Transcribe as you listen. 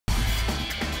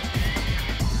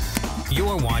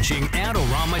You're watching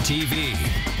Adorama TV.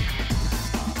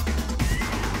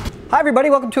 Hi everybody,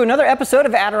 welcome to another episode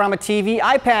of Adorama TV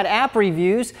iPad app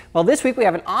reviews. Well, this week we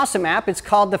have an awesome app. It's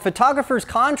called the Photographer's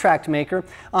Contract Maker.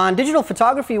 On Digital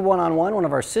Photography 101, one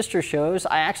of our sister shows,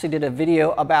 I actually did a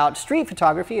video about street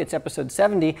photography. It's episode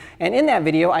 70, and in that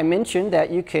video I mentioned that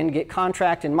you can get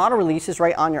contract and model releases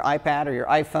right on your iPad or your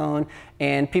iPhone,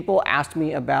 and people asked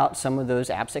me about some of those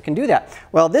apps that can do that.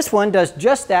 Well, this one does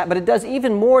just that, but it does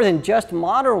even more than just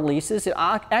model releases. It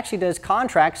actually does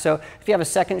contracts. So if you have a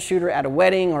second shooter at a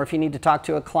wedding, or if you need to talk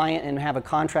to a client and have a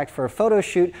contract for a photo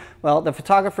shoot, well, the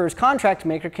Photographer's Contract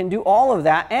Maker can do all of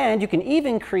that, and you can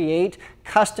even create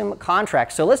custom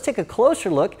contracts. So let's take a closer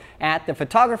look at the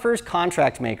Photographer's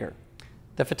Contract Maker.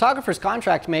 The Photographer's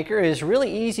Contract Maker is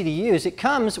really easy to use. It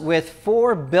comes with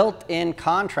 4 built-in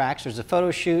contracts. There's a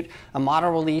photo shoot, a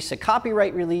model release, a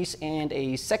copyright release, and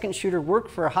a second shooter work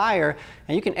for hire,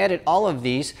 and you can edit all of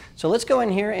these. So let's go in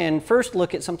here and first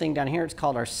look at something down here. It's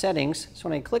called our settings. So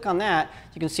when I click on that,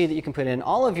 you can see that you can put in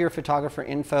all of your photographer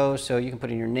info. So you can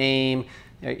put in your name,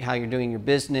 how you're doing your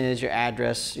business, your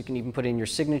address. You can even put in your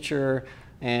signature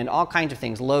and all kinds of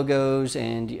things, logos,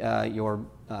 and your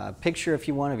picture if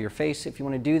you want, of your face if you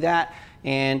want to do that.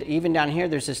 And even down here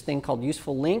there's this thing called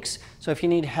useful links. So if you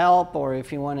need help or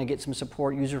if you want to get some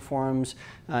support, user forums,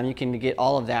 you can get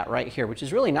all of that right here, which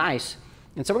is really nice.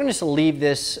 And so we're going to just leave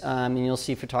this, and you'll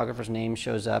see photographer's name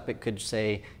shows up. It could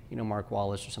say, you know, Mark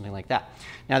Wallace or something like that.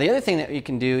 Now the other thing that you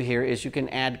can do here is you can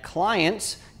add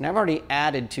clients, and I've already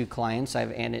added 2 clients.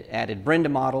 I've added Brenda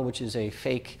Model, which is a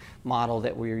fake model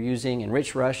that we're using, and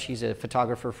Rich Rush, he's a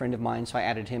photographer friend of mine, so I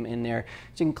added him in there.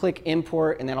 So you can click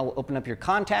import, and then I'll open up your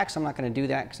contacts. I'm not going to do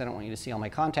that because I don't want you to see all my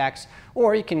contacts.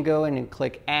 Or you can go in and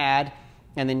click add,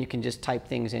 and then you can just type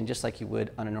things in just like you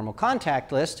would on a normal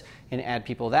contact list and add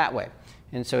people that way.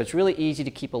 And so it's really easy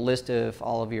to keep a list of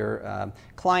all of your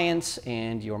clients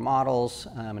and your models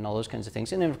and all those kinds of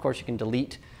things. And then of course you can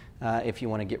delete if you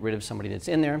want to get rid of somebody that's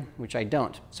in there, which I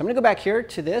don't. So I'm going to go back here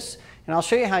to this, and I'll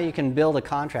show you how you can build a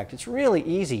contract. It's really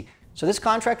easy. So this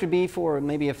contract would be for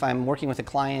maybe if I'm working with a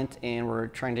client and we're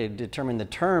trying to determine the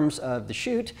terms of the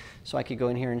shoot. So I could go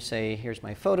in here and say, here's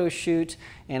my photo shoot,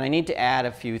 and I need to add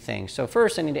a few things. So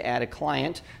first I need to add a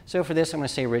client. So for this I'm going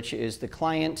to say Rich is the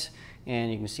client,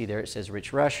 and you can see there it says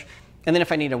Rich Rush. And then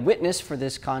if I need a witness for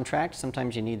this contract,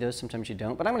 sometimes you need those, sometimes you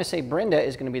don't. But I'm going to say Brenda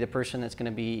is going to be the person that's going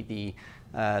to be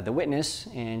the witness,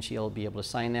 and she'll be able to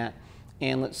sign that.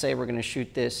 And let's say we're going to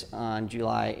shoot this on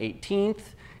July 18th.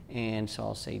 And so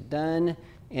I'll say done.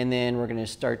 And then we're going to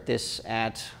start this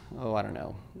at, oh, I don't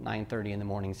know, 9:30 in the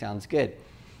morning. Sounds good.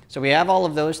 So we have all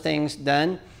of those things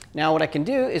done. Now what I can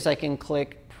do is I can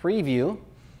click preview.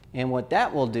 And what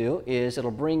that will do is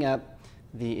it'll bring up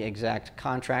the exact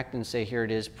contract and say here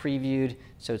it is previewed.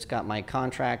 So it's got my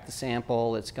contract, the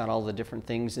sample, it's got all the different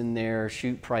things in there,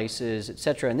 shoot prices,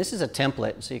 etc. And this is a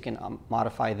template, so you can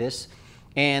modify this.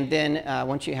 And then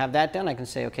once you have that done, I can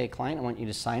say, okay, client, I want you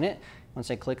to sign it. Once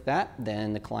I click that,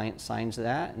 then the client signs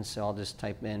that, and so I'll just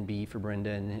type in B for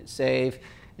Brenda and hit save.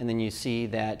 And then you see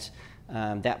that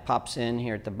that pops in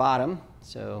here at the bottom.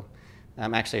 So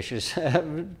actually I should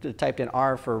have typed in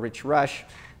R for Rich Rush,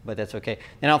 but that's okay.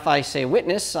 Now if I say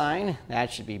witness sign,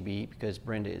 that should be B because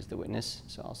Brenda is the witness.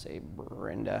 So I'll say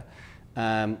Brenda.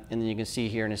 And then you can see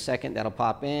here in a second that'll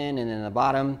pop in, and then at the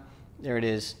bottom, there it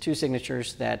is, 2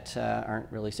 signatures that aren't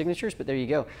really signatures, but there you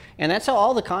go. And that's how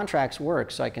all the contracts work.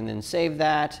 So I can then save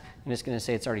that, and it's going to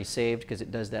say it's already saved because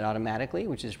it does that automatically,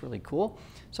 which is really cool.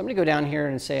 So I'm going to go down here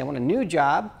and say I want a new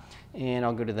job, and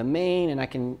I'll go to the main, and I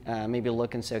can maybe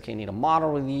look and say, okay, I need a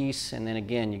model release. And then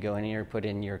again, you go in here, put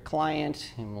in your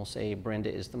client, and we'll say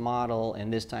Brenda is the model,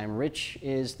 and this time Rich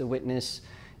is the witness,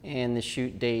 and the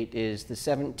shoot date is the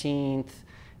 17th,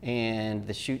 and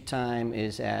the shoot time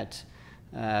is at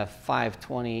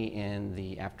 5:20 in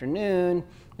the afternoon.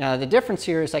 Now the difference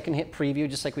here is I can hit preview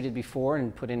just like we did before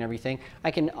and put in everything.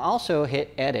 I can also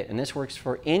hit edit, and this works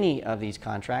for any of these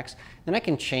contracts. Then I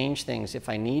can change things if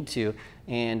I need to,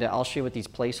 and I'll show you what these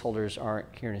placeholders are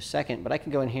here in a second. But I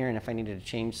can go in here, and if I needed to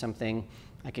change something,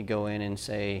 I could go in and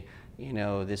say, you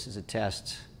know, this is a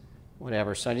test,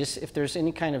 whatever. So if there's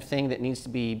any kind of thing that needs to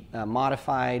be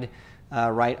modified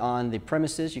right on the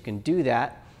premises, you can do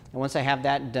that. And once I have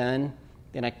that done,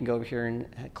 then I can go over here and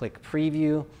click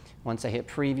preview. Once I hit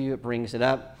preview, it brings it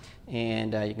up,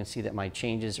 and you can see that my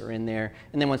changes are in there.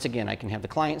 And then once again, I can have the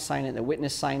client sign it, the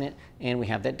witness sign it, and we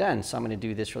have that done. So I'm going to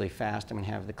do this really fast. I'm going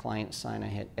to have the client sign. I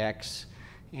hit X,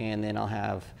 and then I'll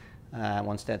have,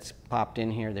 once that's popped in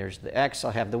here, there's the X.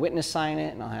 I'll have the witness sign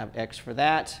it, and I'll have X for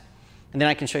that. And then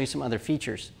I can show you some other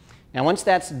features. Now once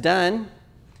that's done,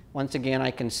 Once again,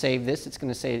 I can save this. It's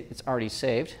going to say it's already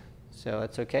saved, so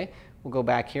that's okay. We'll go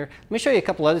back here. Let me show you a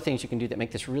couple other things you can do that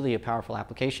make this really a powerful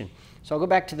application. So I'll go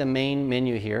back to the main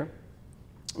menu here.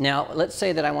 Now, let's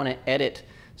say that I want to edit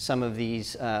some of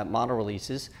these model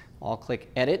releases. I'll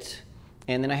click Edit,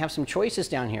 and then I have some choices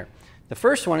down here. The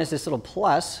first one is this little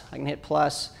plus. I can hit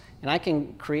plus, and I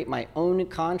can create my own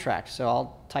contract. So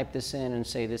I'll type this in and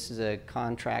say this is a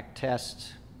contract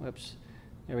test. Whoops,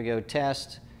 there we go,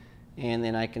 test. And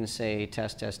then I can say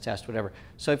test, test, test, whatever.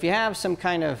 So if you have some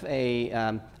kind of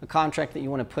a contract that you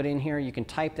want to put in here, you can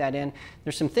type that in.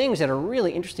 There's some things that are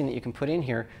really interesting that you can put in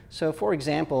here. So for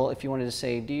example, if you wanted to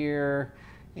say dear,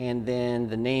 and then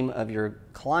the name of your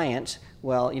client,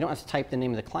 well, you don't have to type the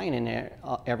name of the client in there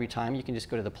every time. You can just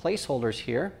go to the placeholders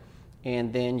here,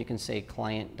 and then you can say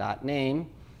client.name,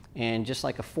 and just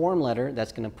like a form letter,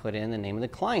 that's going to put in the name of the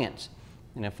client.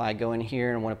 And if I go in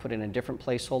here and want to put in a different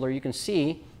placeholder, you can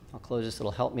see, I'll close this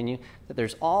little help menu, that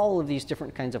there's all of these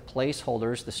different kinds of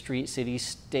placeholders, the street, city,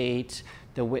 state,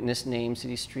 the witness name,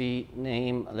 city, street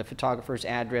name, the photographer's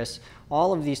address,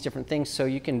 all of these different things. So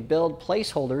you can build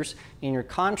placeholders in your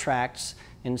contracts,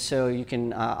 and so you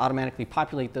can automatically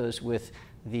populate those with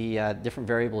the different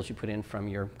variables you put in from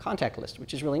your contact list,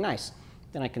 which is really nice.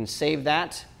 Then I can save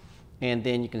that, and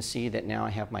then you can see that now I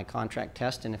have my contract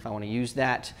test, and if I want to use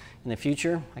that in the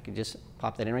future, I can just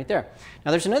pop that in right there.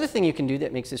 Now there's another thing you can do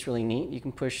that makes this really neat. You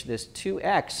can push this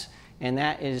 2x, and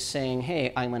that is saying,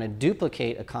 hey, I'm going to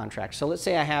duplicate a contract. So let's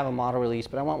say I have a model release,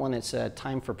 but I want one that's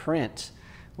time for print.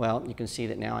 Well, you can see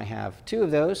that now I have 2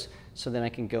 of those, so then I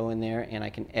can go in there and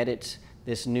I can edit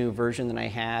this new version that I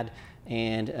had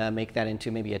and make that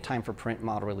into maybe a time for print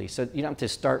model release. So you don't have to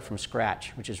start from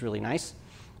scratch, which is really nice.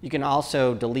 You can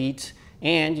also delete,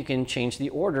 and you can change the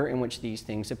order in which these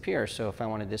things appear. So if I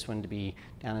wanted this one to be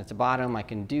down at the bottom, I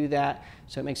can do that.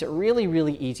 So it makes it really,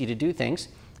 really easy to do things.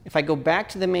 If I go back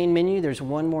to the main menu, there's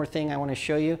one more thing I want to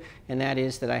show you, and that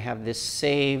is that I have this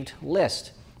saved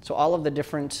list. So all of the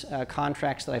different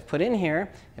contracts that I've put in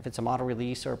here, if it's a model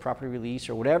release or a property release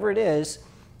or whatever it is,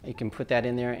 you can put that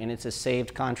in there, and it's a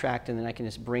saved contract, and then I can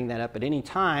just bring that up at any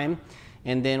time.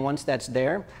 And then once that's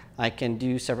there, I can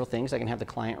do several things. I can have the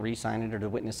client re-sign it or the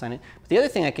witness sign it. But the other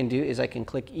thing I can do is I can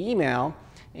click email,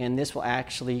 and this will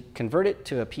actually convert it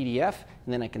to a PDF,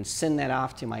 and then I can send that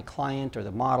off to my client or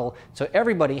the model. So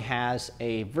everybody has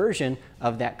a version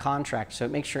of that contract, so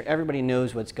it makes sure everybody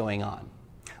knows what's going on.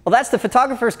 Well, that's the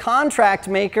Photographer's Contract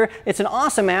Maker. It's an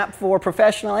awesome app for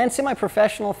professional and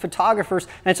semi-professional photographers,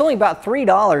 and it's only about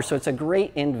 $3, so it's a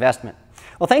great investment.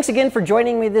 Well, thanks again for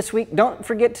joining me this week. Don't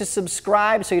forget to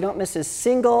subscribe so you don't miss a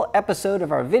single episode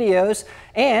of our videos.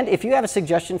 And if you have a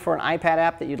suggestion for an iPad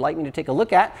app that you'd like me to take a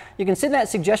look at, you can send that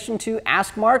suggestion to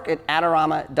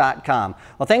AskMark@Adorama.com.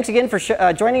 Well, thanks again for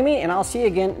joining me, and I'll see you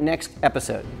again next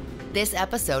episode. This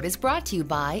episode is brought to you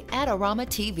by Adorama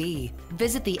TV.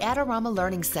 Visit the Adorama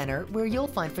Learning Center where you'll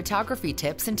find photography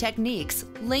tips and techniques,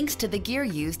 links to the gear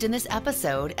used in this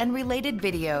episode, and related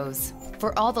videos.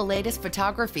 For all the latest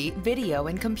photography, video,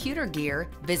 and computer gear,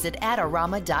 visit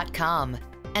Adorama.com.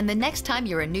 And the next time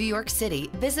you're in New York City,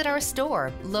 visit our store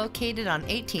located on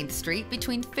 18th Street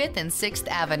between 5th and 6th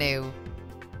Avenue.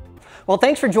 Well,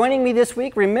 thanks for joining me this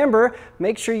week. Remember,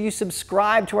 make sure you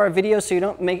subscribe to our videos so you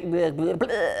don't make...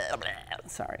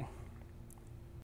 Sorry.